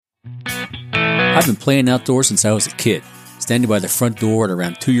I've been playing outdoors since I was a kid, standing by the front door at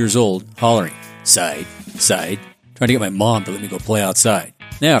around 2 years old, hollering, "Side, side," trying to get my mom to let me go play outside.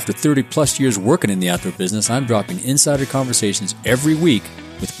 Now, after 30 plus years working in the outdoor business, I'm dropping insider conversations every week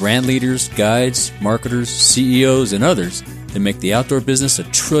with brand leaders, guides, marketers, CEOs, and others that make the outdoor business a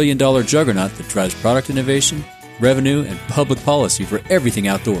trillion-dollar juggernaut that drives product innovation, revenue, and public policy for everything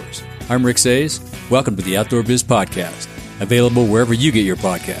outdoors. I'm Rick Sayes. Welcome to the Outdoor Biz Podcast, available wherever you get your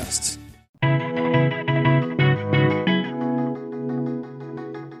podcasts.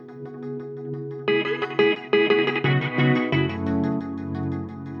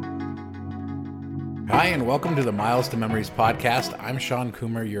 Hi, and welcome to the Miles to Memories podcast. I'm Sean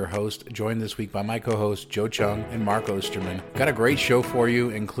Coomer, your host, joined this week by my co-hosts Joe Chung and Mark Osterman. Got a great show for you,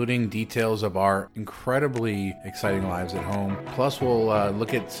 including details of our incredibly exciting lives at home. Plus, we'll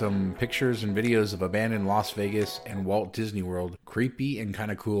look at some pictures and videos of abandoned Las Vegas and Walt Disney World. Creepy and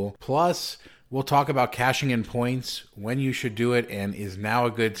kind of cool. Plus, we'll talk about cashing in points, when you should do it, and is now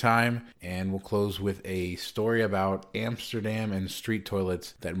a good time. And we'll close with a story about Amsterdam and street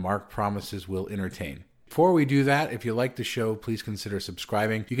toilets that Mark promises will entertain. Before we do that, if you like the show, please consider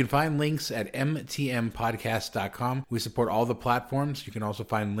subscribing. You can find links at mtmpodcast.com. We support all the platforms. You can also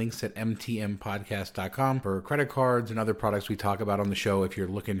find links at mtmpodcast.com for credit cards and other products we talk about on the show if you're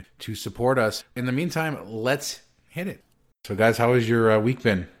looking to support us. In the meantime, let's hit it. So guys, how has your week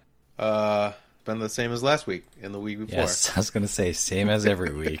been? Been the same as last week and the week before. Yes, I was going to say same as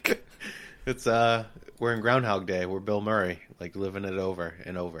every week. It's we're in Groundhog Day. We're Bill Murray, like living it over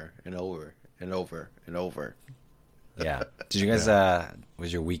and over and over and over and over. Yeah. Did you guys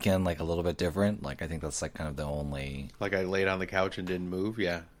was your weekend like a little bit different? Like I think that's like kind of the only like I laid on the couch and didn't move.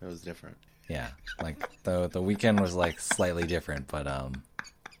 Yeah, it was different. Yeah. Like the weekend was like slightly different, but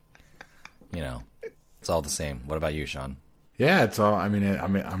you know, it's all the same. What about you, Sean? Yeah, it's all. I mean,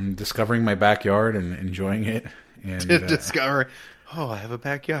 I'm discovering my backyard and enjoying it. And discover, I have a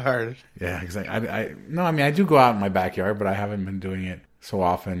backyard. Yeah, exactly. I do go out in my backyard, but I haven't been doing it so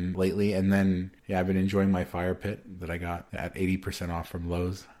often lately. And then, I've been enjoying my fire pit that I got at 80% off from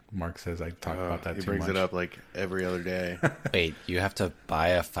Lowe's. Mark says I talk about that too much. He brings it up like every other day. Wait, you have to buy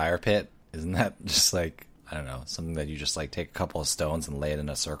a fire pit? Isn't that just like, I don't know, something that you just like take a couple of stones and lay it in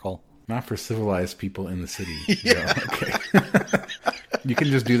a circle? Not for civilized people in the city. Yeah. Okay. You can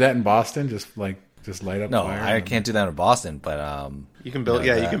just do that in Boston, just light up. No, fire. I can't do that in Boston, but you can build.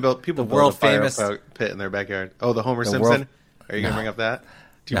 You can build. People the build world a fire famous pit in their backyard. Oh, the Homer Simpson. Are you gonna bring up that?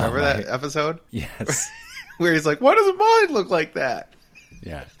 Do you remember that episode? Yes. Where he's like, "Why doesn't mine look like that?"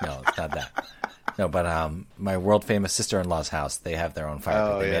 Yeah. No, it's not that. No, but my world famous sister-in-law's house, they have their own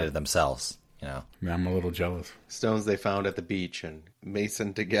fire pit. They made it themselves. You know, I'm a little jealous. Stones they found at the beach and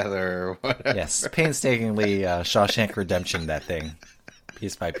masoned together or whatever. Yes, painstakingly Shawshank Redemption that thing,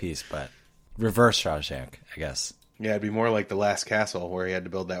 piece by piece, but reverse Shawshank, I guess. Yeah, it'd be more like The Last Castle where he had to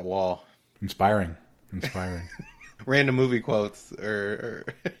build that wall. Inspiring. Random movie quotes. Or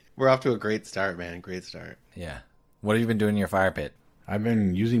we're off to a great start, man. Great start. Yeah. What have you been doing in your fire pit? I've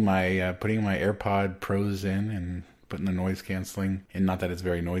been using my putting my AirPod Pros in and putting the noise canceling, and not that it's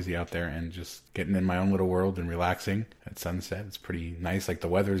very noisy out there, and just getting in my own little world and relaxing at sunset. It's pretty nice. Like the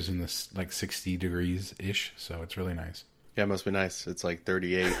weather's in this like 60 degrees ish, so it's really nice. Yeah, it must be nice. It's like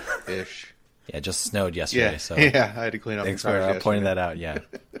 38 ish. Yeah, it just snowed yesterday. Yeah, so I had to clean up. Thanks for pointing that out. Yeah.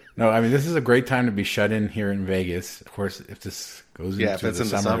 No, I mean this is a great time to be shut in here in Vegas. Of course, if this goes into the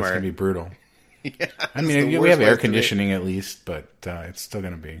summer, it's gonna be brutal. Yeah, I mean, we have air conditioning at least, but it's still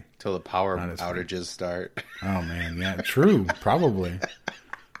going to be. Till the power outages start. Oh, man. Yeah, true. Probably.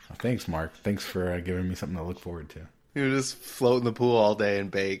 Well, thanks, Mark. Thanks for giving me something to look forward to. You just float in the pool all day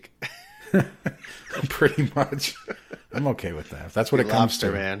and bake. Pretty much. I'm okay with that. If that's what it comes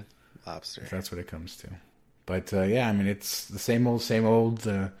to. Man. Lobster. If that's what it comes to. But, I mean, it's the same old.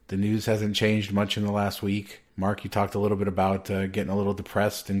 The news hasn't changed much in the last week. Mark, you talked a little bit about getting a little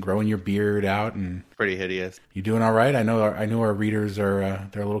depressed and growing your beard out, and pretty hideous. You doing all right? I know our readers are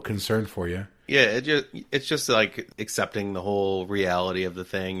they're a little concerned for you. Yeah, it's just like accepting the whole reality of the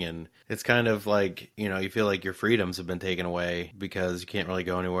thing, and it's kind of like, you feel like your freedoms have been taken away because you can't really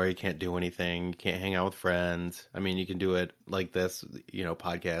go anywhere, you can't do anything, you can't hang out with friends. I mean, you can do it like this,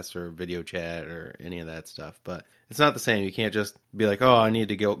 podcast or video chat or any of that stuff, but it's not the same. You can't just be like, oh, I need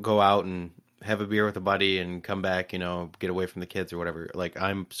to go out and have a beer with a buddy and come back, get away from the kids or whatever. Like,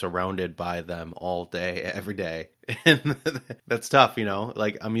 I'm surrounded by them all day, every day. And that's tough,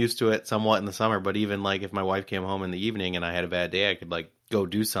 Like, I'm used to it somewhat in the summer, but even, like, if my wife came home in the evening and I had a bad day, I could, like, go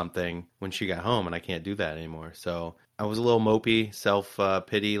do something when she got home, and I can't do that anymore. So I was a little mopey,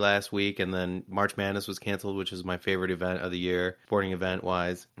 self-pity last week, and then March Madness was canceled, which is my favorite event of the year, sporting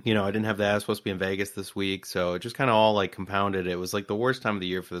event-wise. You know, I didn't have that. I was supposed to be in Vegas this week, so it just kind of all, like, compounded. It was, like, the worst time of the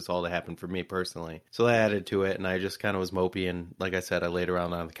year for this all to happen for me personally. So that added to it, and I just kind of was mopey, and like I said, I laid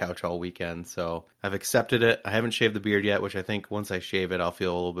around on the couch all weekend, so I've accepted it. I haven't shaved the beard yet, which I think once I shave it, I'll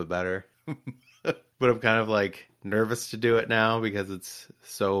feel a little bit better. But I'm kind of, like, nervous to do it now because it's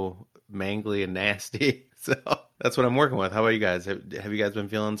so mangly and nasty. So that's what I'm working with. How about you guys? Have you guys been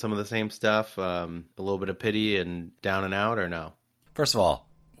feeling some of the same stuff? A little bit of pity and down and out, or no? First of all,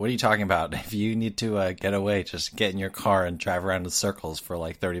 what are you talking about? If you need to get away, just get in your car and drive around in circles for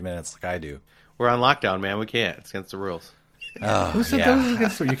like 30 minutes like I do. We're on lockdown, man. We can't. It's against the rules. Oh, Who said those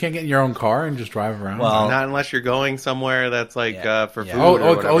against the, you can't get in your own car and just drive around? Well, Not unless you're going somewhere that's like for food. oh,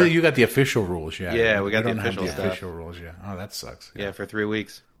 or whatever. you got the official rules, yeah. Yeah, we got don't the have official stuff. official rules, yeah. Oh, that sucks. Yeah, for 3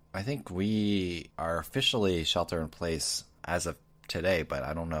 weeks. I think we are officially shelter in place as of today, but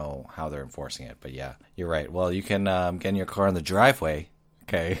I don't know how they're enforcing it. But yeah, you're right. Well, you can get in your car in the driveway,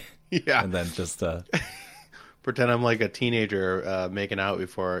 okay? Yeah. And then just... Pretend I'm like a teenager making out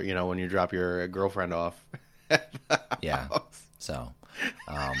before, you know, when you drop your girlfriend off. Yeah. So,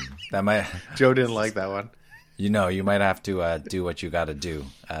 that might... Joe didn't like that one. You know, you might have to do what you got to do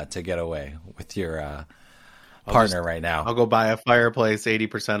to get away with your partner right now. I'll go buy a fireplace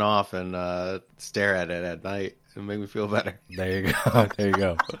 80% off and stare at it at night and make me feel better. There you go. There you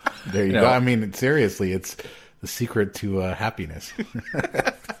go. There you go. I mean, seriously, it's the secret to happiness.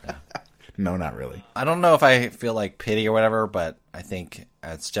 No, not really. I don't know if I feel like pity or whatever, but I think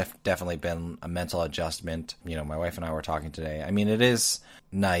it's definitely been a mental adjustment. You know, my wife and I were talking today. I mean, it is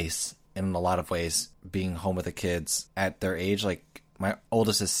nice in a lot of ways being home with the kids at their age. Like, my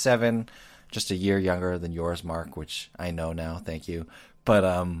oldest is 7, just a year younger than yours, Mark, which I know now. Thank you. But,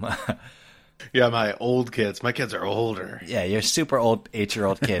 Yeah, my old kids. My kids are older. yeah, you're a super old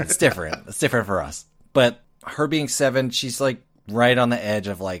 8-year-old kid. It's different. It's different for us. But her being 7, she's like right on the edge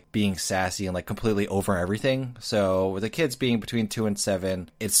of like being sassy and like completely over everything. So with the kids being between 2 and 7,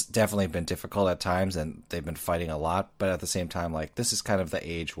 it's definitely been difficult at times and they've been fighting a lot. But at the same time, like, this is kind of the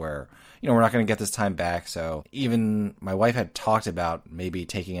age where, you know, we're not going to get this time back. So even my wife had talked about maybe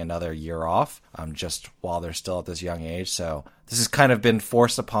taking another year off just while they're still at this young age. So this has kind of been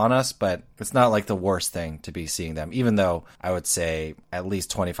forced upon us, but it's not like the worst thing to be seeing them, even though I would say at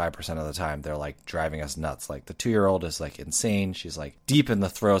least 25% of the time they're like driving us nuts. Like, the 2-year-old is like insane. She's like deep in the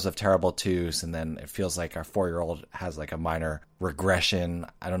throes of terrible twos. And then it feels like our 4-year-old has like a minor regression.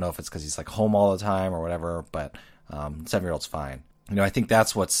 I don't know if it's because he's like home all the time or whatever, but 7-year-old's fine. You know, I think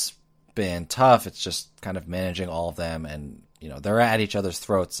that's what's been tough. It's just kind of managing all of them, and you know, they're at each other's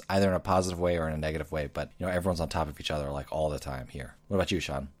throats either in a positive way or in a negative way, but you know, everyone's on top of each other like all the time here. What about you,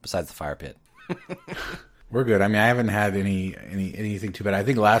 Sean, besides the fire pit? We're good. I mean, I haven't had anything too bad. I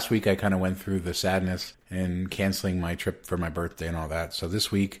think last week I kind of went through the sadness and canceling my trip for my birthday and all that. So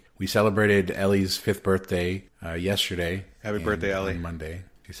this week we celebrated Ellie's 5th birthday yesterday. Happy birthday, Ellie. On Monday.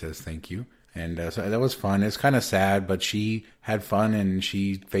 She says thank you. And so that was fun. It's kind of sad, but she had fun, and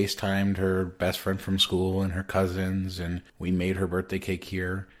she FaceTimed her best friend from school and her cousins, and we made her birthday cake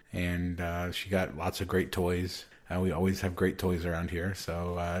here, and she got lots of great toys. We always have great toys around here.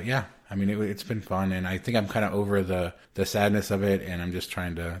 So, yeah, I mean, it's been fun, and I think I'm kind of over the sadness of it, and I'm just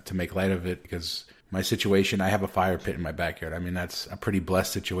trying to make light of it because my situation, I have a fire pit in my backyard. I mean, that's a pretty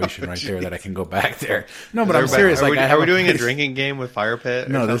blessed situation right there that I can go back there. No, but I'm serious. Are we doing a drinking game with fire pit?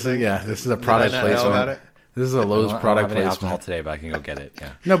 No, this is a product placement. This is a Lowe's product placement. I don't have any alcohol placement today, but I can go get it.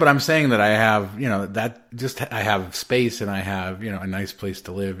 Yeah. No, but I'm saying that I have, you know, I have space, and I have, you know, a nice place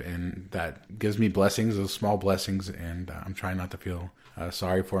to live, and that gives me blessings, those small blessings, and I'm trying not to feel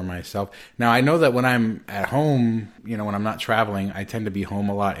sorry for myself. Now, I know that when I'm at home, you know, when I'm not traveling, I tend to be home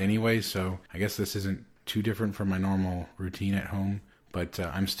a lot anyway, so I guess this isn't too different from my normal routine at home, but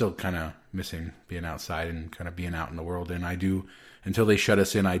I'm still kind of missing being outside and kind of being out in the world, and I do, until they shut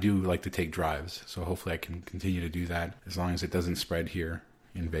us in, I do like to take drives, so hopefully I can continue to do that as long as it doesn't spread here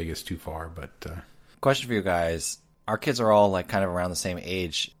in Vegas too far. But question for you guys. Our kids are all like kind of around the same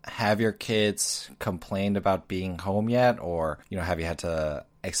age. Have your kids complained about being home yet? Or, you know, have you had to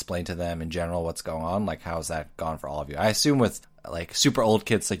explain to them in general what's going on? Like, how's that gone for all of you? I assume with like super old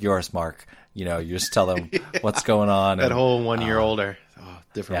kids like yours, Mark, you know, you just tell them what's going on. That whole 1 year older.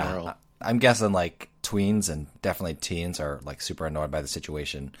 Different world. I'm guessing like tweens and definitely teens are like super annoyed by the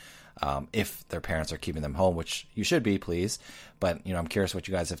situation. If their parents are keeping them home, which you should be, please. But, you know, I'm curious what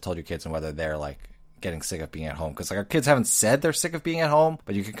you guys have told your kids and whether they're like getting sick of being at home, because like our kids haven't said they're sick of being at home,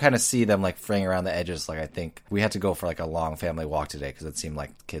 but you can kind of see them like fraying around the edges. Like, I think we had to go for like a long family walk today because it seemed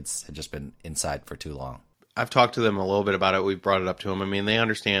like kids had just been inside for too long. I've talked to them a little bit about it. We've brought it up to them. I mean, they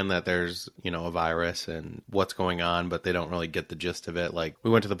understand that there's, a virus and what's going on, but they don't really get the gist of it. Like,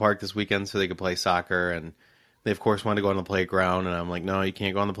 we went to the park this weekend so they could play soccer, and they, of course, wanted to go on the playground, and I'm like, no, you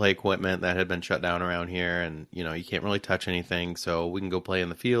can't go on the play equipment. That had been shut down around here, and, you can't really touch anything, so we can go play in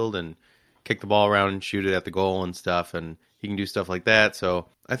the field and kick the ball around and shoot it at the goal and stuff, and he can do stuff like that. So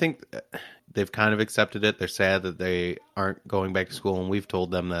I think they've kind of accepted it. They're sad that they aren't going back to school, and we've told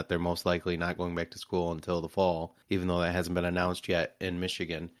them that they're most likely not going back to school until the fall, even though that hasn't been announced yet in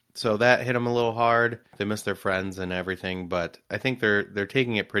Michigan. So that hit them a little hard. They miss their friends and everything, but I think they're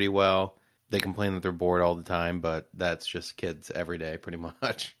taking it pretty well. They complain that they're bored all the time, but that's just kids every day pretty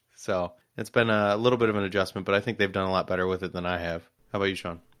much. So it's been a little bit of an adjustment, but I think they've done a lot better with it than I have. How about you,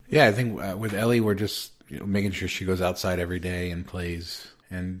 Sean? Yeah, I think with Ellie, we're just making sure she goes outside every day and plays.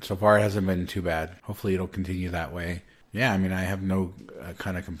 And so far, it hasn't been too bad. Hopefully, it'll continue that way. Yeah, I mean, I have no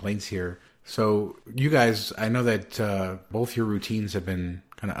kind of complaints here. So you guys, I know that both your routines have been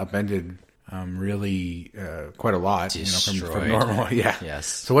kind of upended really quite a lot. From normal. Yeah. Yes.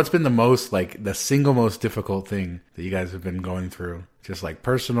 So what's been the single most difficult thing that you guys have been going through? Just like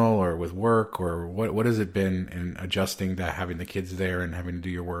personal or with work, or what has it been in adjusting to having the kids there and having to do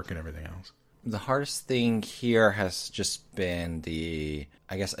your work and everything else? The hardest thing here has just been the,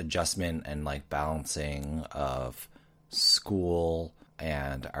 I guess, adjustment and like balancing of school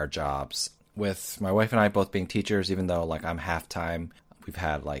and our jobs. With my wife and I both being teachers, even though like I'm half-time, we've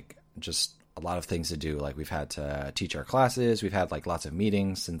had like just a lot of things to do. Like we've had to teach our classes. We've had like lots of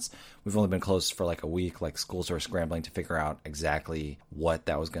meetings since we've only been closed for like a week. Like schools were scrambling to figure out exactly what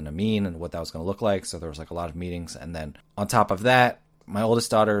that was going to mean and what that was going to look like. So there was like a lot of meetings. And then on top of that, my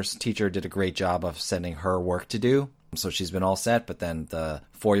oldest daughter's teacher did a great job of sending her work to do. So she's been all set. But then the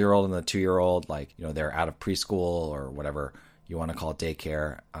 4-year-old and the 2-year-old, like, they're out of preschool or whatever you want to call it,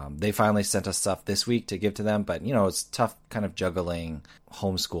 daycare. They finally sent us stuff this week to give to them. But, it's tough kind of juggling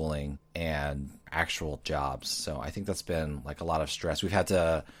homeschooling and actual jobs. So I think that's been like a lot of stress. We've had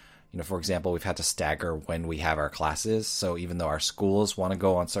to, for example, we've had to stagger when we have our classes. So even though our schools want to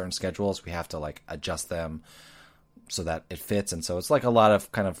go on certain schedules, we have to like adjust them so that it fits. And so it's like a lot of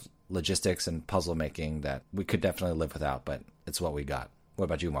kind of logistics and puzzle making that we could definitely live without, but it's what we got. What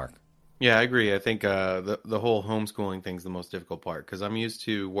about you, Mark? Yeah, I agree. I think the whole homeschooling thing's the most difficult part because I'm used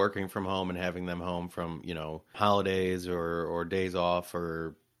to working from home and having them home from, holidays or days off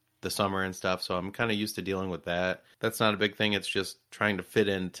or the summer and stuff. So I'm kind of used to dealing with that. That's not a big thing. It's just trying to fit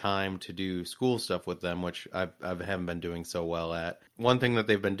in time to do school stuff with them, which I haven't been doing so well at. One thing that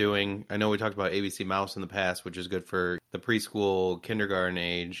they've been doing, I know we talked about ABC Mouse in the past, which is good for the preschool, kindergarten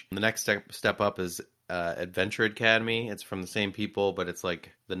age. The next step up is Adventure Academy. It's from the same people, but it's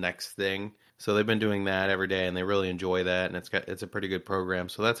like the next thing. So they've been doing that every day, and they really enjoy that, and it's a pretty good program.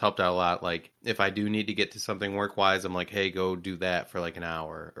 So that's helped out a lot. Like if I do need to get to something work-wise, I'm like, hey, go do that for like an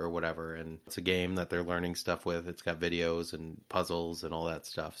hour or whatever. And it's a game that they're learning stuff with. It's got videos and puzzles and all that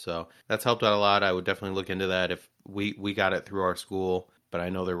stuff. So that's helped out a lot. I would definitely look into that if we got it through our school. But I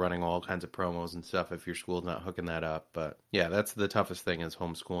know they're running all kinds of promos and stuff if your school's not hooking that up. But yeah, that's the toughest thing is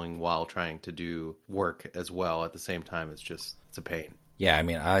homeschooling while trying to do work as well at the same time. It's a pain. Yeah, I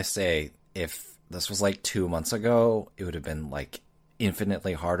mean, I say if this was like 2 months ago, it would have been like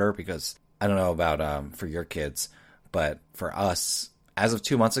infinitely harder because I don't know about for your kids, but for us, as of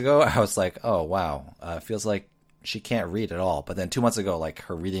 2 months ago, I was like, oh, wow, it feels like she can't read at all. But then 2 months ago, like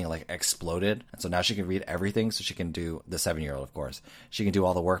her reading like exploded. And so now she can read everything. So she can do the 7-year-old, of course, she can do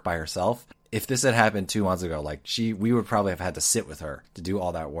all the work by herself. If this had happened 2 months ago, like we would probably have had to sit with her to do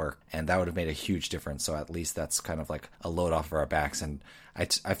all that work. And that would have made a huge difference. So at least that's kind of like a load off of our backs. And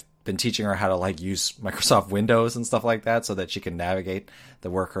I've been teaching her how to like use Microsoft Windows and stuff like that so that she can navigate the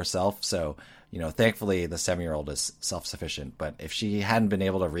work herself. So, thankfully the 7-year-old is self-sufficient. But if she hadn't been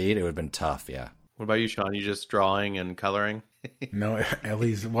able to read, it would have been tough. Yeah. What about you, Sean? You just drawing and coloring? No,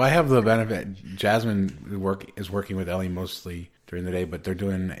 Ellie's. Well, I have the benefit. Jasmine is working with Ellie mostly during the day, but they're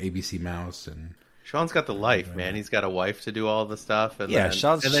doing ABC Mouse and. Sean's got the life, man. He's got a wife to do all the stuff, and yeah, then he's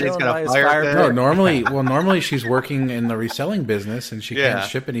got a fire pit. No, normally she's working in the reselling business, and she can't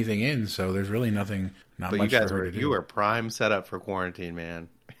ship anything in, so there's really nothing. But much you guys for her to do. You were prime set up for quarantine, man.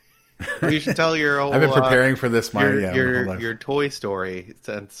 You should tell your old. I've been preparing for this. Your toy story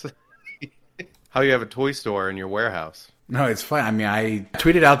since. How you have a toy store in your warehouse? No, it's fine. I mean, I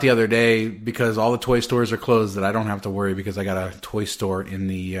tweeted out the other day because all the toy stores are closed that I don't have to worry because I got a toy store in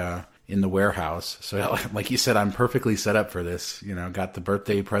the warehouse. So, like you said, I'm perfectly set up for this. Got the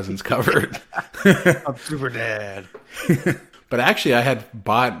birthday presents covered. I'm super dad. But actually, I had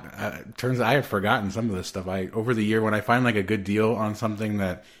bought. Turns out I had forgotten some of this stuff. Over the year, when I find like a good deal on something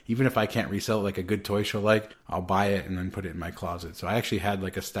that even if I can't resell it, like a good toy show, I'll buy it and then put it in my closet. So I actually had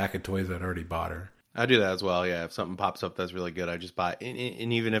like a stack of toys I'd already bought her. I do that as well. Yeah, if something pops up that's really good, I just buy it.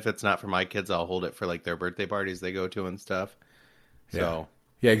 And even if it's not for my kids, I'll hold it for like their birthday parties they go to and stuff. So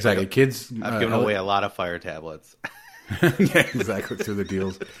yeah, exactly. Kids, I've given away a lot of fire tablets. Yeah, exactly. Through the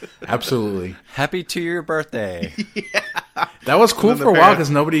deals, absolutely. Happy 2-year birthday. That was cool for a while because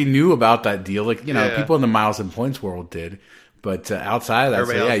nobody knew about that deal. Like, people in the Miles and Points world did, but outside of that,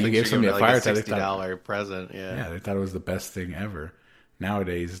 so, you gave somebody a fire tablet. $60 present. Yeah, they thought it was the best thing ever.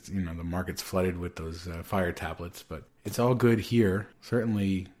 Nowadays, the market's flooded with those fire tablets, but it's all good here.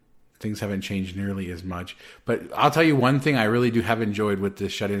 Certainly, things haven't changed nearly as much. But I'll tell you one thing I really do have enjoyed with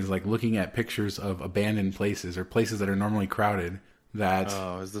this shut-in is like looking at pictures of abandoned places or places that are normally crowded.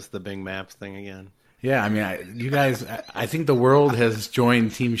 Is this the Bing Maps thing again? Yeah, I mean, you guys, I think the world has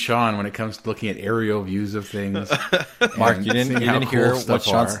joined Team Sean when it comes to looking at aerial views of things. Mark, you didn't hear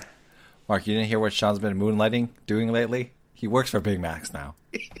what Sean's been moonlighting doing lately? He works for Bing Maps now.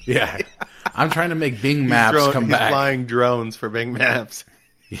 Yeah. I'm trying to make Bing Maps come back. He's flying drones for Bing Maps.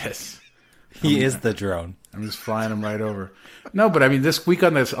 Yes. He is the drone. I'm just flying them right over. No, but I mean, this week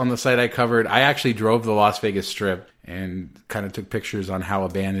on the site I covered, I actually drove the Las Vegas Strip and kind of took pictures on how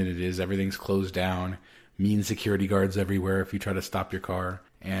abandoned it is. Everything's closed down. Mean security guards everywhere if you try to stop your car.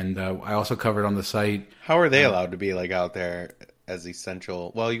 And I also covered on the site. How are they allowed to be like out there as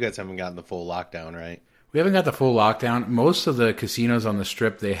essential? Well, you guys haven't gotten the full lockdown, right? We haven't got the full lockdown. Most of the casinos on the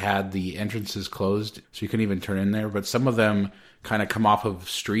Strip, they had the entrances closed, so you couldn't even turn in there. But some of them kind of come off of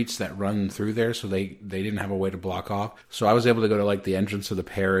streets that run through there, so they didn't have a way to block off. So I was able to go to like the entrance of the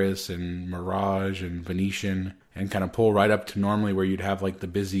Paris and Mirage and Venetian and kind of pull right up to normally where you'd have like the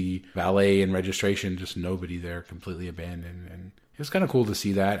busy valet and registration, just nobody there, completely abandoned. And it was kind of cool to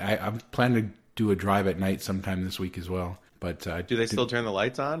see that. I'm planning to do a drive at night sometime this week as well. But do they still turn the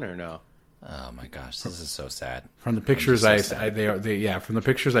lights on or no? Oh my gosh, this is so sad. From the pictures from the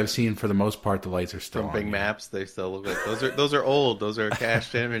pictures I've seen, for the most part, the lights are still on. From Bing Maps, they still look like those are old. Those are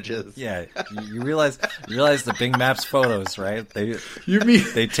cached images. Yeah, you realize the Bing Maps photos, right? They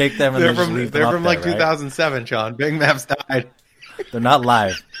take them and they're from like 2007, Sean. Bing Maps died. They're not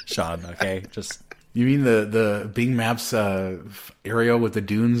live, Sean. Okay, just you mean the Bing Maps aerial with the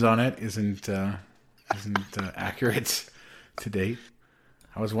dunes on it isn't accurate to date?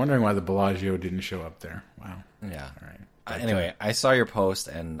 I was wondering why the Bellagio didn't show up there. Wow. Yeah. All right. Anyway, I saw your post,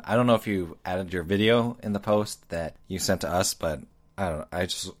 and I don't know if you added your video in the post that you sent to us, but I don't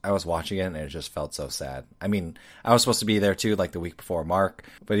know. I was watching it, and it just felt so sad. I mean, I was supposed to be there too, like the week before Mark,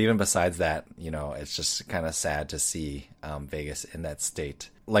 but even besides that, it's just kind of sad to see Vegas in that state.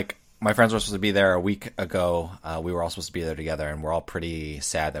 Like, my friends were supposed to be there a week ago. We were all supposed to be there together, and we're all pretty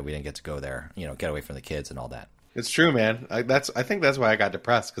sad that we didn't get to go there, get away from the kids and all that. It's true, man. I think that's why I got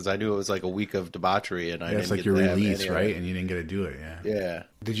depressed, because I knew it was like a week of debauchery, and I didn't it's like get your to release, right? And you didn't get to do it. Yeah.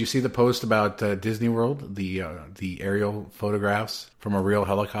 Did you see the post about Disney World, the aerial photographs from a real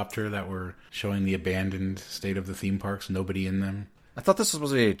helicopter that were showing the abandoned state of the theme parks? Nobody in them. I thought this was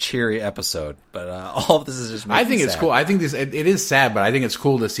supposed to be a cheery episode, but all of this is just. I think it's sad. cool. I think it is sad, but I think it's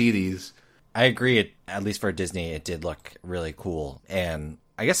cool to see these. I agree. At least for Disney, it did look really cool, and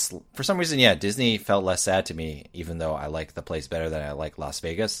I guess for some reason, Disney felt less sad to me, even though I like the place better than I like Las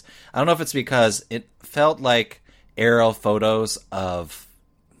Vegas. I don't know if it's because it felt like aerial photos of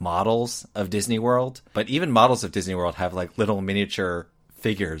models of Disney World, but even models of Disney World have like little miniature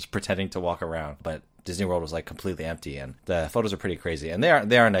figures pretending to walk around, but Disney World was like completely empty, and the photos are pretty crazy, and they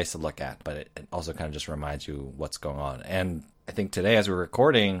are nice to look at, but it also kind of just reminds you what's going on. And I think today, as we're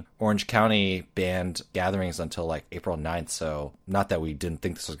recording, Orange County banned gatherings until like April 9th. So not that we didn't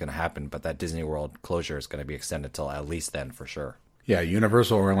think this was going to happen, but that Disney World closure is going to be extended till at least then for sure. Yeah,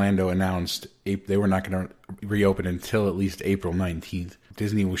 Universal Orlando announced they were not going to reopen until at least April 19th.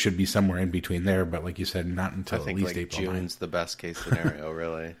 Disney should be somewhere in between there, but like you said, not until at least April 9th. June's the best case scenario,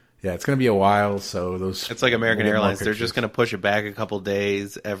 really. Yeah, it's going to be a while, so it's like American Airlines. They're just going to push it back a couple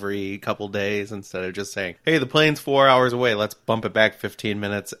days every couple days instead of just saying, hey, the plane's 4 hours away. Let's bump it back 15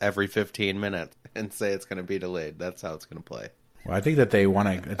 minutes every 15 minutes and say it's going to be delayed. That's how it's going to play. Well, I think that they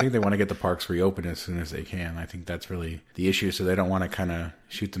want to get the parks reopened as soon as they can. I think that's really the issue, so they don't want to kind of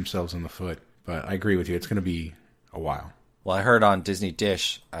shoot themselves in the foot. But I agree with you. It's going to be a while. Well, I heard on Disney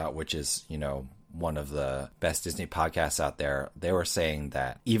Dish, which is, one of the best Disney podcasts out there, they were saying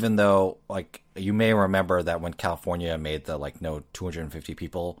that even though, like, you may remember that when California made the, like, no 250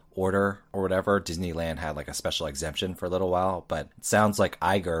 people order or whatever, Disneyland had, like, a special exemption for a little while. But it sounds like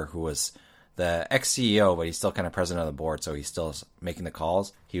Iger, who was the ex-CEO, but he's still kind of president of the board, so he's still making the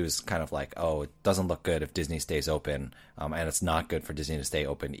calls. He was kind of like, oh, it doesn't look good if Disney stays open, and it's not good for Disney to stay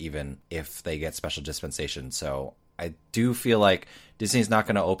open even if they get special dispensation. So I do feel like Disney's not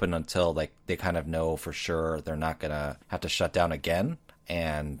going to open until like they kind of know for sure they're not going to have to shut down again,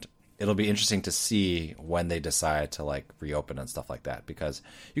 and it'll be interesting to see when they decide to like reopen and stuff like that, because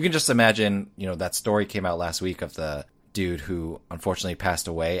you can just imagine, that story came out last week of the dude who unfortunately passed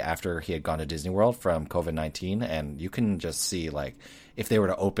away after he had gone to Disney World from COVID-19. And you can just see like if they were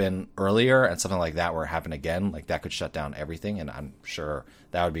to open earlier and something like that were to happen again, like that could shut down everything. And I'm sure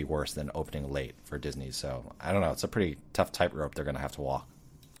that would be worse than opening late for Disney. So I don't know. It's a pretty tough tightrope they're going to have to walk.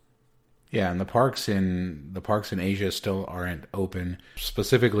 Yeah, and the parks in Asia still aren't open.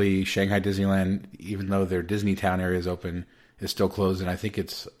 Specifically, Shanghai Disneyland, even though their Disney Town area is open, is still closed, and I think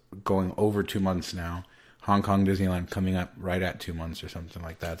it's going over 2 months now. Hong Kong Disneyland coming up right at 2 months or something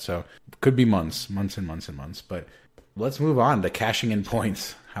like that. So could be months and months and months. But let's move on to cashing in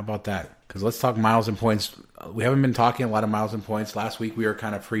points. How about that? Because let's talk miles and points. We haven't been talking a lot of miles and points. Last week we were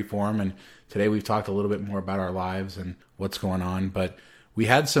kind of free form, and today we've talked a little bit more about our lives and what's going on. But we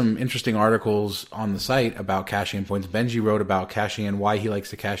had some interesting articles on the site about cashing in points. Benji wrote about cashing in, why he likes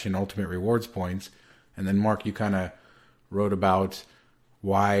to cash in Ultimate Rewards points. And then Mark, you kind of wrote about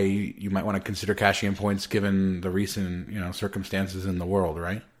why you might want to consider cashing in points given the recent, circumstances in the world,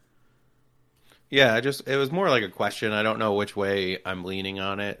 right? Yeah, it was more like a question. I don't know which way I'm leaning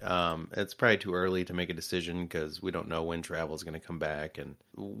on it. It's probably too early to make a decision because we don't know when travel is going to come back and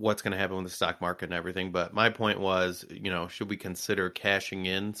what's going to happen with the stock market and everything. But my point was, should we consider cashing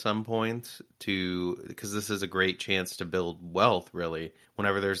in some points because this is a great chance to build wealth, really.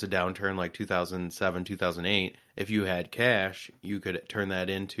 Whenever there's a downturn like 2007, 2008, if you had cash, you could turn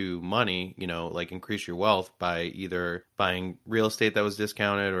that into money, like increase your wealth by either buying real estate that was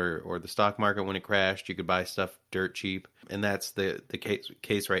discounted or the stock market when it crashed. You could buy stuff dirt cheap. And that's the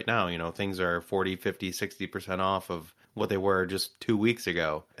case right now. Things are 40, 50, 60% off of what they were just 2 weeks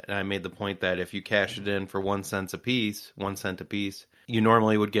ago. And I made the point that if you cash it in for 1 cent a piece, you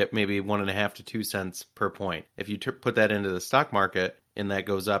normally would get maybe 1.5 to 2 cents per point. If you put that into the stock market and that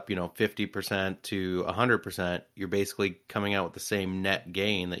goes up, 50% to 100%, you're basically coming out with the same net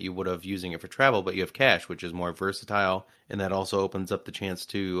gain that you would have using it for travel, but you have cash, which is more versatile. And that also opens up the chance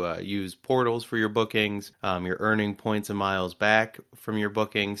to use portals for your bookings. You're earning points and miles back from your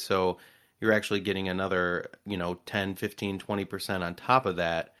bookings. So you're actually getting another, 10, 15, 20% on top of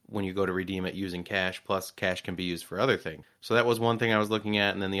that when you go to redeem it using cash, plus cash can be used for other things. So that was one thing I was looking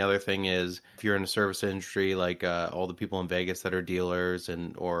at. And then the other thing is, if you're in the service industry, like all the people in Vegas that are dealers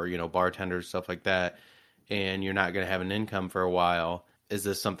or bartenders, stuff like that, and you're not going to have an income for a while, is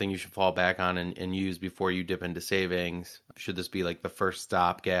this something you should fall back on and use before you dip into savings? Should this be like the first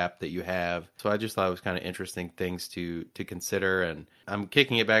stopgap that you have? So I just thought it was kind of interesting things to consider. And I'm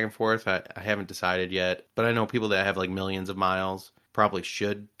kicking it back and forth. I haven't decided yet, but I know people that have like millions of miles probably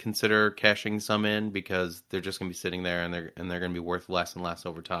should consider cashing some in because they're just going to be sitting there and they're going to be worth less and less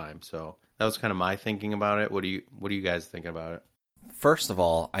over time. So that was kind of my thinking about it. What do you guys think about it? First of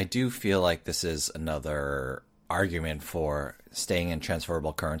all, I do feel like this is another argument for staying in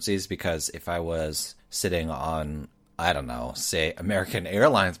transferable currencies, because if I was sitting on, I don't know, say American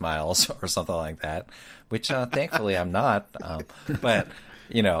Airlines miles or something like that, which thankfully I'm not, but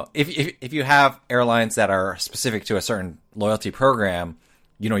if you have airlines that are specific to a certain loyalty program,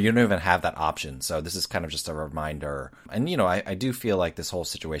 you don't even have that option. So this is kind of just a reminder. And, I do feel like this whole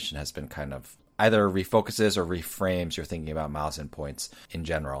situation has been kind of either refocuses or reframes your thinking about miles and points in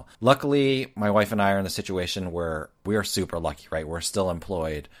general. Luckily, my wife and I are in a situation where we are super lucky, right? We're still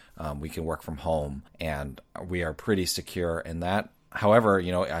employed. We can work from home and we are pretty secure in that. However,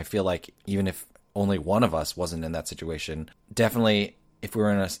 I feel like even if only one of us wasn't in that situation, definitely if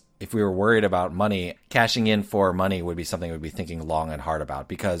we were worried about money, cashing in for money would be something we'd be thinking long and hard about,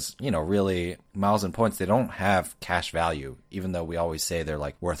 because, really miles and points, they don't have cash value, even though we always say they're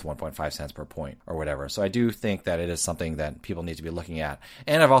like worth 1.5 cents per point or whatever. So I do think that it is something that people need to be looking at.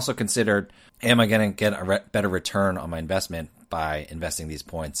 And I've also considered, am I going to get a better return on my investment by investing these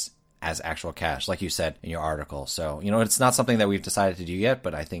points as actual cash, like you said in your article? So, it's not something that we've decided to do yet,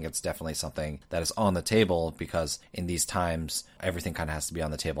 but I think it's definitely something that is on the table, because in these times, everything kind of has to be on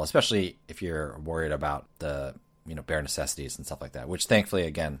the table, especially if you're worried about the, bare necessities and stuff like that, which thankfully,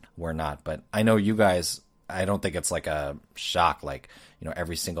 again, we're not. But I know you guys, I don't think it's like a shock, like,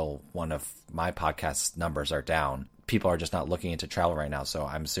 every single one of my podcast numbers are down. People are just not looking into travel right now. So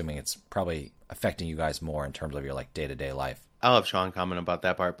I'm assuming it's probably affecting you guys more in terms of your day-to-day life. I'll have Sean comment about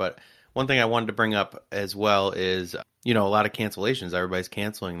that part, but one thing I wanted to bring up as well is a lot of cancellations. Everybody's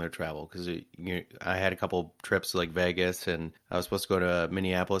canceling their travel because I had a couple trips to like Vegas, and I was supposed to go to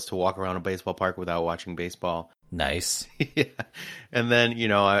Minneapolis to walk around a baseball park without watching baseball. Nice. Yeah. And then,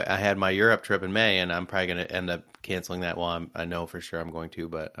 I had my Europe trip in May, and I'm probably going to end up canceling that. Well, I know for sure I'm going to,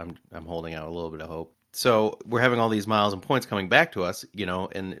 but I'm holding out a little bit of hope. So we're having all these miles and points coming back to us,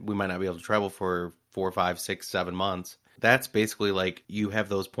 and we might not be able to travel for 4, 5, 6, 7 months. That's basically like you have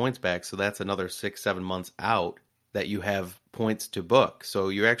those points back. So that's another 6, 7 months out that you have points to book. So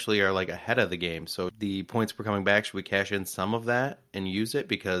you actually are like ahead of the game. So the points we're coming back, should we cash in some of that and use it?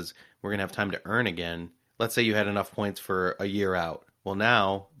 Because we're going to have time to earn again. Let's say you had enough points for a year out. Well,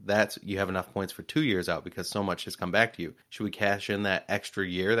 now you have enough points for 2 years out because so much has come back to you. Should we cash in that extra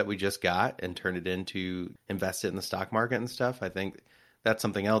year that we just got and turn it into invest it in the stock market and stuff? I think that's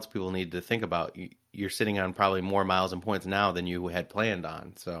something else people need to think about. You're sitting on probably more miles and points now than you had planned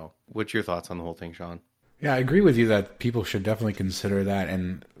on. So what's your thoughts on the whole thing, Sean? Yeah, I agree with you that people should definitely consider that.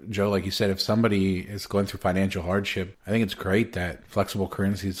 And Joe, like you said, if somebody is going through financial hardship, I think it's great that flexible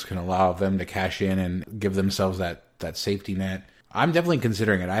currencies can allow them to cash in and give themselves that safety net. I'm definitely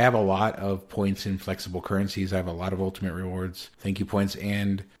considering it. I have a lot of points in flexible currencies. I have a lot of ultimate rewards, thank you points,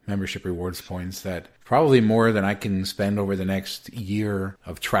 and membership rewards points that probably more than I can spend over the next year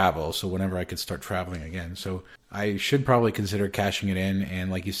of travel. So whenever I could start traveling again. So I should probably consider cashing it in.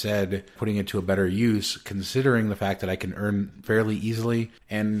 And like you said, putting it to a better use, considering the fact that I can earn fairly easily.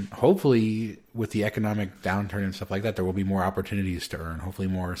 And hopefully with the economic downturn and stuff like that, there will be more opportunities to earn, hopefully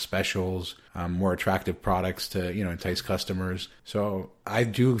more specials, more attractive products to, entice customers. So I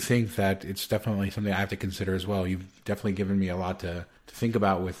do think that it's definitely something I have to consider as well. You've definitely given me a lot to think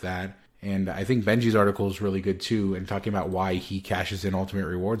about with that. And I think Benji's article is really good too, and talking about why he cashes in ultimate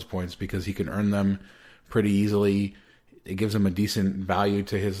rewards points, because he can earn them pretty easily. It gives him a decent value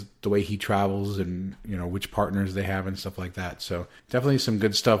to the way he travels and, which partners they have and stuff like that. So definitely some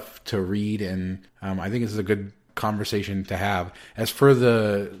good stuff to read. And I think this is a good conversation to have. As for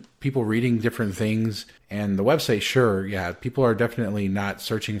the people reading different things and the website, sure, yeah, people are definitely not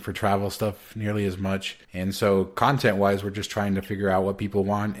searching for travel stuff nearly as much. And so content-wise, we're just trying to figure out what people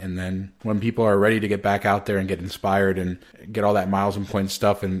want. And then when people are ready to get back out there and get inspired and get all that miles and points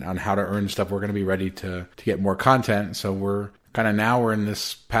stuff and on how to earn stuff, we're going to be ready to get more content. So we're in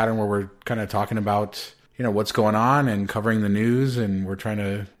this pattern where we're kind of talking about, what's going on and covering the news, and we're trying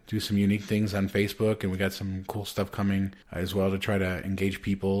to do some unique things on Facebook, and we got some cool stuff coming as well to try to engage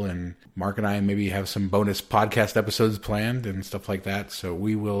people. And Mark and I maybe have some bonus podcast episodes planned and stuff like that. So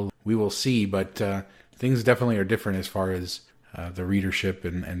we will see, but things definitely are different as far as the readership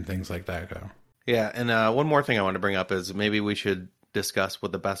and things like that go. Yeah, and one more thing I want to bring up is maybe we should discuss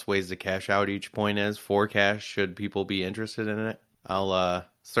what the best ways to cash out each point is for cash, should people be interested in it. I'll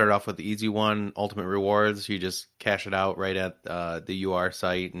start off with the easy one, Ultimate Rewards. You just cash it out right at the UR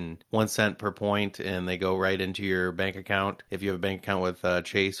site, and 1 cent per point, and they go right into your bank account. If you have a bank account with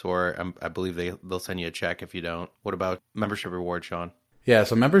Chase, or I believe they'll send you a check if you don't. What about membership rewards, Sean? Yeah,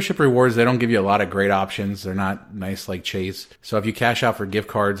 so membership rewards, they don't give you a lot of great options. They're not nice like Chase. So if you cash out for gift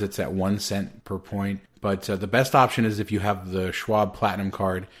cards, it's at 1 cent per point. But the best option is if you have the Schwab Platinum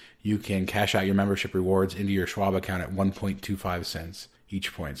card, you can cash out your membership rewards into your Schwab account at 1.25 cents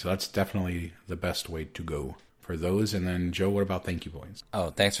each point. So that's definitely the best way to go for those. And then, Joe, what about thank you points?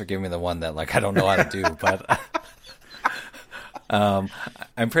 Oh, thanks for giving me the one that I don't know how to do, but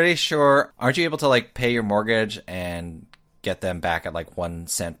I'm pretty sure, aren't you able to pay your mortgage and get them back at 1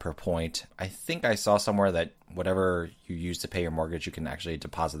 cent per point? I think I saw somewhere that whatever you use to pay your mortgage, you can actually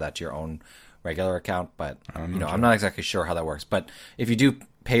deposit that to your own regular account, but I'm not exactly sure how that works. But if you do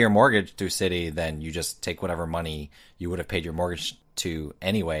pay your mortgage through Citi, then you just take whatever money you would have paid your mortgage to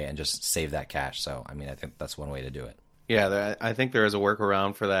anyway and just save that cash. So, I think that's one way to do it. Yeah, I think there is a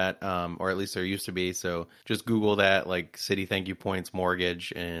workaround for that, or at least there used to be. So just Google that, Citi Thank You Points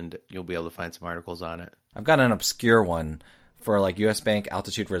Mortgage, and you'll be able to find some articles on it. I've got an obscure one for US Bank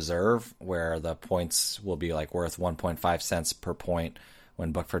Altitude Reserve, where the points will be worth 1.5 cents per point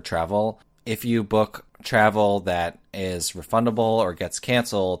when booked for travel. If you book travel that is refundable or gets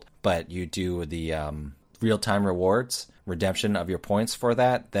canceled, but you do the real-time rewards redemption of your points for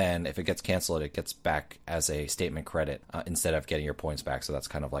that, then if it gets canceled, it gets back as a statement credit instead of getting your points back. So that's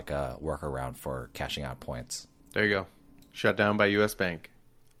kind of like a workaround for cashing out points. There you go. Shut down by US Bank.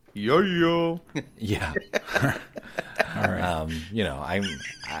 Yo. Yeah. All right.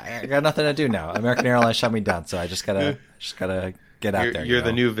 I got nothing to do now. American Airlines shut me down, so I just gotta get out there. You're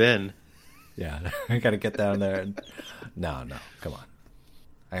the new Vin. Yeah, I gotta get down there. No, come on.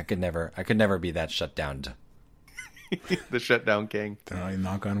 I could never be that shut down. The shutdown king.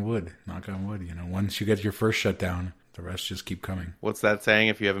 Knock on wood. Once you get your first shutdown, The rest just keep coming. What's that saying?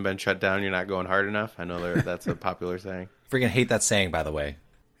 If you haven't been shut down, you're not going hard enough. I know that's a popular saying. Freaking hate that saying, by the way.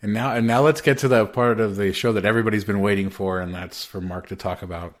 And now let's get to the part of the show that everybody's been waiting for, and that's for Mark to talk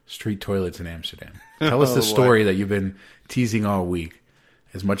about street toilets in Amsterdam. Tell us the story that you've been teasing all week,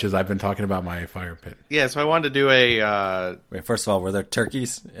 as much as I've been talking about my fire pit. Yeah, so I wanted to do a... Wait, first of all, were there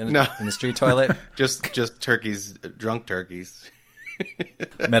turkeys in the street toilet? just turkeys, drunk turkeys.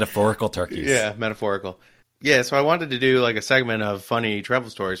 Metaphorical turkeys. Yeah, metaphorical. Yeah, so I wanted to do like a segment of funny travel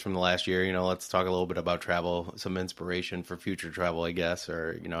stories from the last year. Let's talk a little bit about travel, some inspiration for future travel, I guess,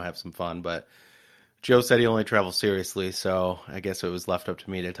 or, have some fun. But Joe said he only travels seriously, so I guess it was left up to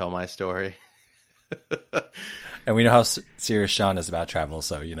me to tell my story. And we know how serious Sean is about travel,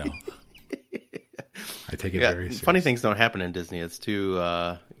 so, I take it very seriously. Funny things don't happen in Disney. It's too,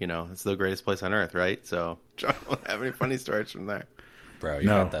 it's the greatest place on earth, right? So John won't have any funny stories from there. Bro, you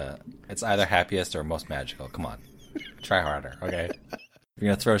got it's either happiest or most magical. Come on. Try harder, okay? You're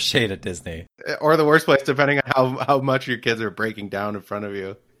going to throw shade at Disney. Or the worst place, depending on how much your kids are breaking down in front of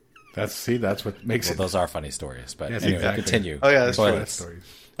you. That's what makes it. Those are funny stories, but yes, anyway, exactly. Continue. Oh, yeah, that's toilets. Stories.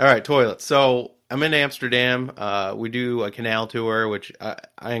 All right, toilets. So I'm in Amsterdam. We do a canal tour, which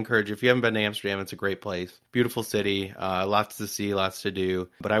I encourage you. If you haven't been to Amsterdam, it's a great place. Beautiful city, lots to see, lots to do.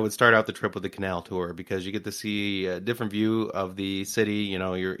 But I would start out the trip with the canal tour because you get to see a different view of the city.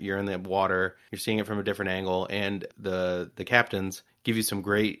 You're in the water, you're seeing it from a different angle, and the captains give you some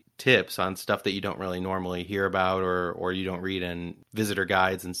great tips on stuff that you don't really normally hear about or you don't read in visitor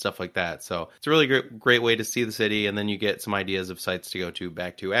guides and stuff like that. So it's a really great way to see the city, and then you get some ideas of sites to go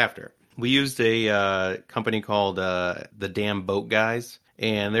back to after. We used a company called the Damn Boat Guys,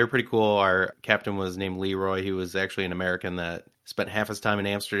 and they were pretty cool. Our captain was named Leroy. He was actually an American that spent half his time in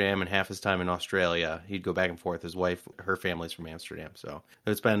Amsterdam and half his time in Australia. He'd go back and forth. His wife, her family's from Amsterdam. So it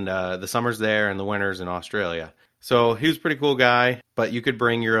would spend the summers there and the winters in Australia. So he was a pretty cool guy, but you could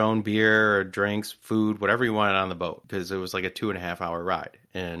bring your own beer or drinks, food, whatever you wanted on the boat, because it was like a 2.5 hour ride.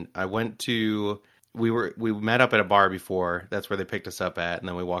 And I went to... We met up at a bar before. That's where they picked us up at, and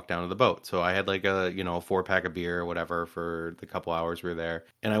then we walked down to the boat. So I had like a 4-pack of beer or whatever for the couple hours we were there.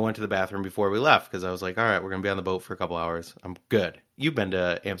 And I went to the bathroom before we left because I was like, all right, we're going to be on the boat for a couple hours. I'm good. You've been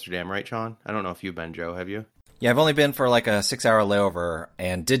to Amsterdam, right, Sean? I don't know if you've been, Joe. Have you? Yeah, I've only been for like a 6-hour layover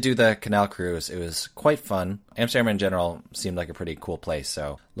and did do the canal cruise. It was quite fun. Amsterdam in general seemed like a pretty cool place,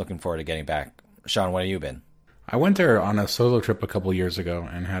 so looking forward to getting back. Sean, when have you been? I went there on a solo trip a couple years ago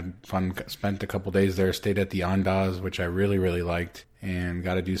and had fun. Spent a couple days there, stayed at the Andaz, which I really, really liked, and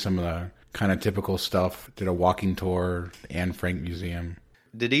got to do some of the kind of typical stuff. Did a walking tour, the Anne Frank Museum.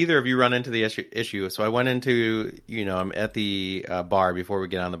 Did either of you run into the issue? So I went into, I'm at the bar before we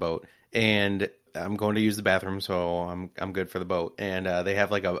get on the boat, and I'm going to use the bathroom, so I'm good for the boat. And they have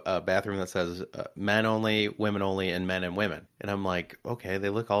like a bathroom that says men only, women only, and men and women. And I'm like, okay, they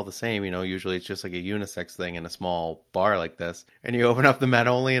look all the same. Usually it's just like a unisex thing in a small bar like this. And you open up the men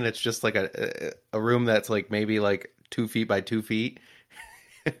only, and it's just like a room that's like maybe like 2 feet by 2 feet.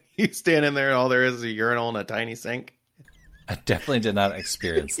 You stand in there, and all there is a urinal and a tiny sink. I definitely did not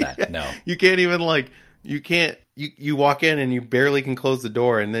experience that. Yeah. No, you can't even you walk in and you barely can close the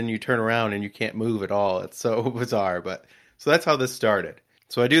door, and then you turn around and you can't move at all. It's so bizarre. But so that's how this started.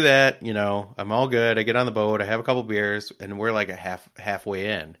 So I do that, I'm all good. I get on the boat, I have a couple beers, and we're like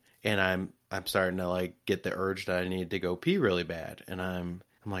halfway in, and I'm starting to like get the urge that I need to go pee really bad. And I'm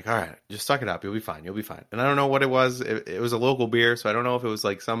like, all right, just suck it up. You'll be fine. And I don't know what it was. It was a local beer, so I don't know if it was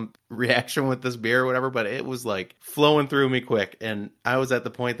like some reaction with this beer or whatever, but it was like flowing through me quick. And I was at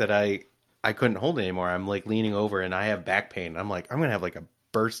the point that I couldn't hold it anymore. I'm like leaning over and I have back pain. I'm like, I'm going to have like a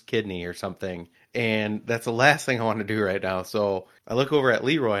burst kidney or something. And that's the last thing I want to do right now. So I look over at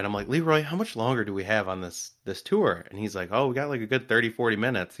Leroy and I'm like, Leroy, how much longer do we have on this tour? And he's like, oh, we got like a good 30, 40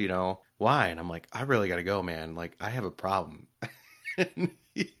 minutes, why? And I'm like, I really got to go, man. Like, I have a problem.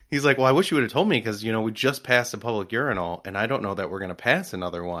 He's like, well, I wish you would have told me because, we just passed a public urinal and I don't know that we're going to pass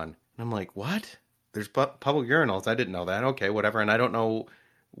another one. And I'm like, what? There's public urinals? I didn't know that. Okay, whatever. And I don't know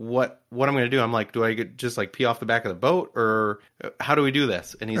what I'm going to do. I'm like, do I just like pee off the back of the boat or how do we do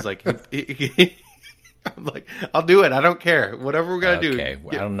this? And he's like, I'm like, I'll do it. I don't care. Whatever we're going to do. Okay.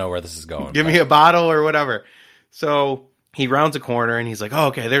 I don't know where this is going. Give me a bottle or whatever. So he rounds a corner and he's like, oh,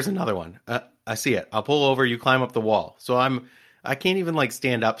 okay, there's another one. I see it. I'll pull over. You climb up the wall. So I can't even like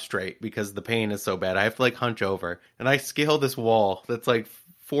stand up straight because the pain is so bad. I have to like hunch over and I scale this wall that's like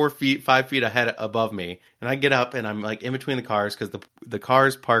 5 feet ahead above me. And I get up and I'm like in between the cars because the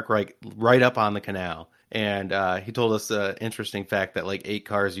cars park right up on the canal. And he told us an interesting fact that like 8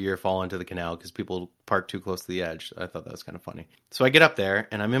 cars a year fall into the canal because people park too close to the edge. I thought that was kind of funny. So I get up there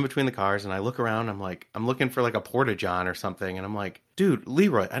and I'm in between the cars and I look around. I'm looking for like a porta-john or something. And I'm like, dude,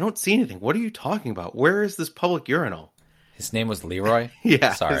 Leroy, I don't see anything. What are you talking about? Where is this public urinal? His name was Leroy?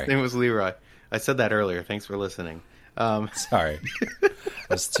 Yeah, Sorry. His name was Leroy. I said that earlier. Thanks for listening. Sorry. I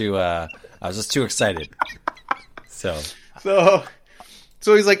was just too excited. So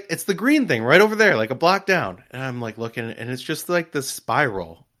he's like, it's the green thing right over there, like a block down. And I'm like looking, and it's just like the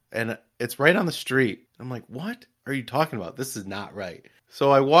spiral, and it's right on the street. I'm like, what are you talking about? This is not right. So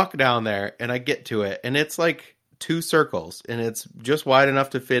I walk down there and I get to it, and it's like 2 circles, and it's just wide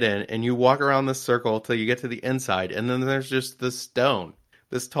enough to fit in. And you walk around this circle till you get to the inside, and then there's just this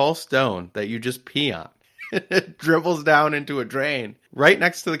tall stone that you just pee on. It dribbles down into a drain right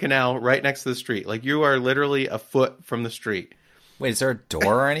next to the canal, right next to the street. Like you are literally a foot from the street. wait, is there a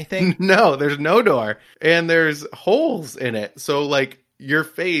door or anything? No, there's no door. And there's holes in it. So like your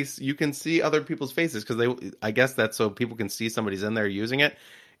face, you can see other people's faces because I guess that's so people can see somebody's in there using it.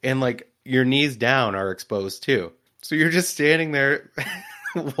 And like your knees down are exposed too. So you're just standing there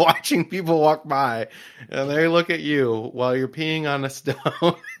watching people walk by and they look at you while you're peeing on a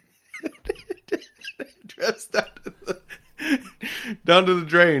stone. Just down to the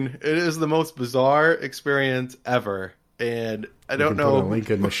drain. It is the most bizarre experience ever. And I don't know. Put a link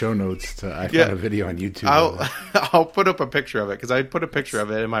in the show notes to I found a video on YouTube. I'll put up a picture of it because I put a picture of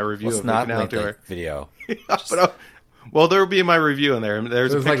it in my review. Let's of not the link tour. the video. Well, there will be in my review in there.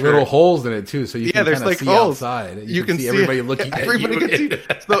 There's like little holes in it too, so you can there's kind of like see holes. outside. You can see everybody looking at you. Can see.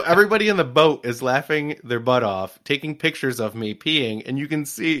 So everybody in the boat is laughing their butt off, taking pictures of me peeing, and you can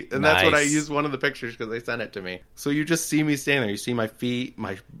see. And that's what I used one of the pictures because they sent it to me. So you just see me standing there. You see my feet,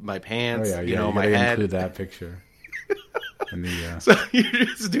 my pants, my head. Include that picture. So you're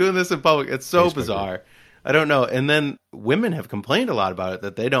just doing this in public. It's so bizarre. I don't know. And then women have complained a lot about it,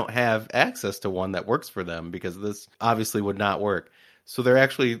 that they don't have access to one that works for them because this obviously would not work. So they're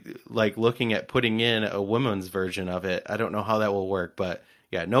actually like looking at putting in a women's version of it. I don't know how that will work, but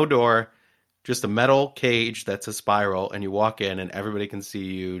yeah, no door, just a metal cage that's a spiral, and you walk in and everybody can see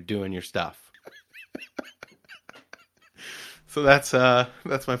you doing your stuff. So that's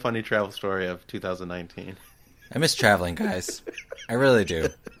my funny travel story of 2019. I miss traveling, guys. I really do.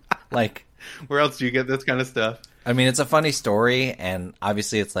 Like, where else do you get this kind of stuff? I mean, it's a funny story, and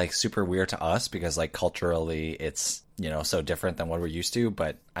obviously it's like super weird to us because like culturally it's, so different than what we're used to,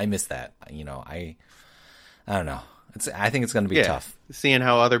 but I miss that. I don't know. I think it's going to be tough. Seeing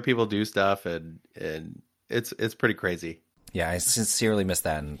how other people do stuff and it's pretty crazy. Yeah, I sincerely miss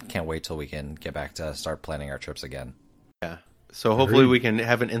that and can't wait till we can get back to start planning our trips again. Yeah. So hopefully we can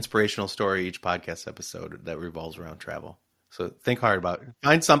have an inspirational story each podcast episode that revolves around travel. So think hard about it.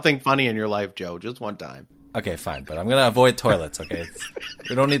 Find something funny in your life, Joe, just one time. Okay, fine, but I'm going to avoid toilets, okay?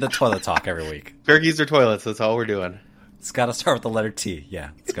 We don't need the toilet talk every week. Turkeys or toilets, that's all we're doing. It's got to start with the letter T. Yeah,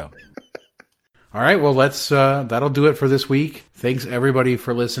 let's go. All right, well, that'll do it for this week. Thanks, everybody,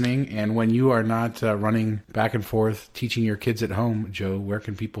 for listening. And when you are not running back and forth teaching your kids at home, Joe, where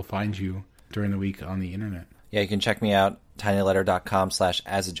can people find you during the week on the internet? Yeah, you can check me out,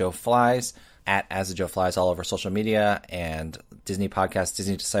 tinyletter.com/asajoflies, at asajoflies all over social media, and Disney podcast,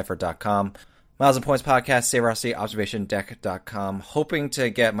 disneydecipher.com. Miles and Points podcast, Saverosity, observationdeck.com. Hoping to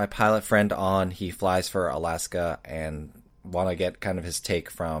get my pilot friend on. He flies for Alaska and want to get kind of his take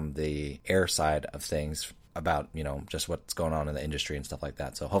from the air side of things about, just what's going on in the industry and stuff like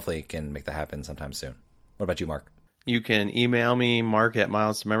that. So hopefully he can make that happen sometime soon. What about you, Mark? You can email me,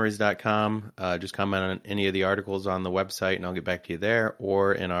 mark@milestomemories.com. Just comment on any of the articles on the website, and I'll get back to you there.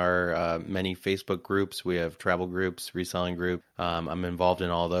 Or in our many Facebook groups. We have travel groups, reselling group. I'm involved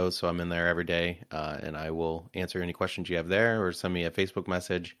in all those, so I'm in there every day. And I will answer any questions you have there or send me a Facebook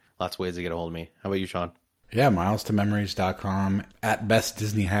message. Lots of ways to get a hold of me. How about you, Sean? Yeah, milestomemories.com, at Best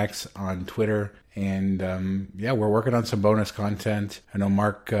Disney Hacks on Twitter. And we're working on some bonus content. I know,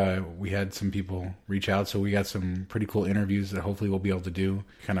 Mark, we had some people reach out, so we got some pretty cool interviews that hopefully we'll be able to do,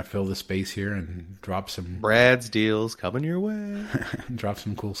 kind of fill the space here and drop some Brad's deals coming your way. Drop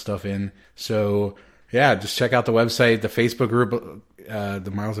some cool stuff in. So yeah, just check out the website, the Facebook group,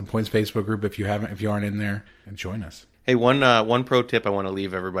 the Miles and Points Facebook group if you aren't in there, and join us. Hey, one pro tip I want to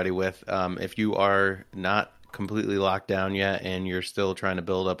leave everybody with. If you are not completely locked down yet and you're still trying to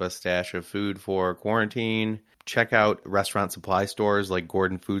build up a stash of food for quarantine, check out restaurant supply stores like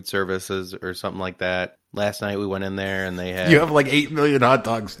Gordon Food Services or something like that. Last night we went in there and they had... You have like 8 million hot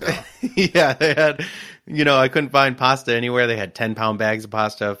dogs now. Yeah, they had... I couldn't find pasta anywhere. They had 10-pound bags of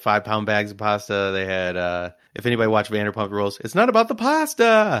pasta, 5-pound bags of pasta. They had... if anybody watched Vanderpump Rules, it's not about the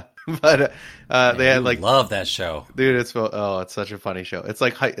pasta! But they had like, love that show. dude, it's such a funny show. It's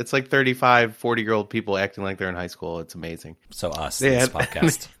like 35, 40-year-old people acting like they're in high school. It's amazing. So us, They this had,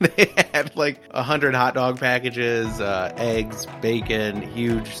 podcast. they had like 100 hot dog packages, eggs, bacon,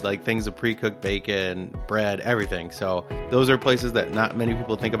 huge like things of pre-cooked bacon, bread, everything. So those are places that not many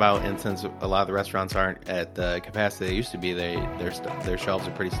people think about. And since a lot of the restaurants aren't at the capacity they used to be, their shelves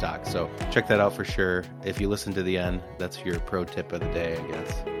are pretty stocked. So check that out for sure. If you listen to the end, that's your pro tip of the day, I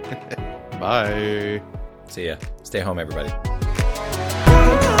guess. Bye. See ya. Stay home, everybody.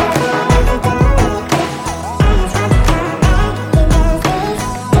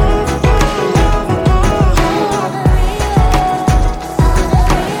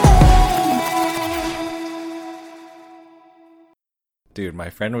 Dude, my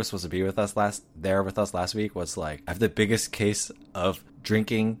friend was supposed to be with us last week. Was like, I have the biggest case of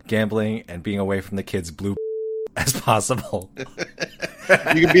drinking, gambling, and being away from the kids' blue as possible.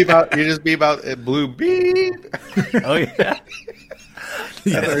 You just beep out blue beep. Oh yeah.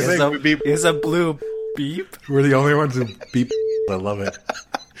 It's a blue beep. We're the only ones who beep. I love it.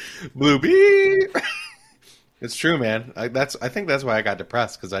 Blue beep. It's true, man. I think that's why I got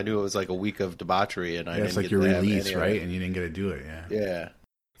depressed, because I knew it was like a week of debauchery, and It's like your release, right? And you didn't get to do it. Yeah.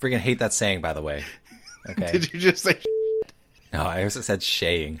 Freaking hate that saying, by the way. Okay. Did you just say? No, I also said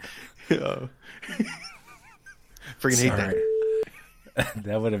shaying. Oh. Freaking hate that.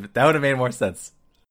 That would have made more sense.